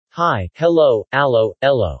Hi, hello, allo,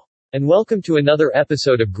 ello. And welcome to another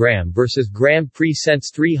episode of Graham vs. Graham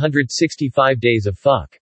Presents 365 Days of Phuck.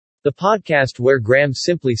 The podcast where Graham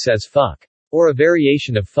simply says fuck. Or a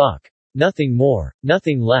variation of fuck. Nothing more,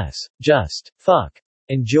 nothing less, just fuck.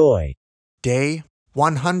 Enjoy. Day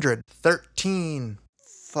 113.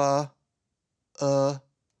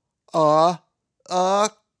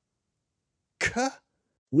 K.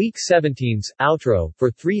 Week 17's outro for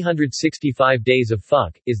 365 Days of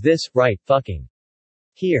Phuck is this, right, fucking.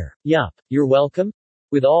 Here. Yup. You're welcome?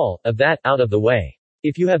 With all of that out of the way.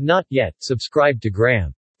 If you have not yet subscribed to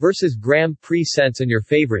Graham vs. Graham Presents on your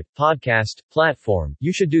favorite podcast platform,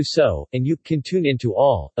 you should do so, and you can tune into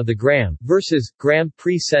all of the Graham vs. Graham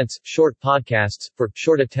Presents short podcasts for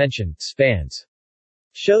short attention spans.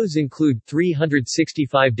 Shows include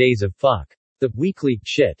 365 Days of Phuck, The Weekly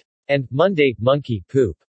Shit, and Monday Monkey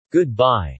Poop. Goodbye.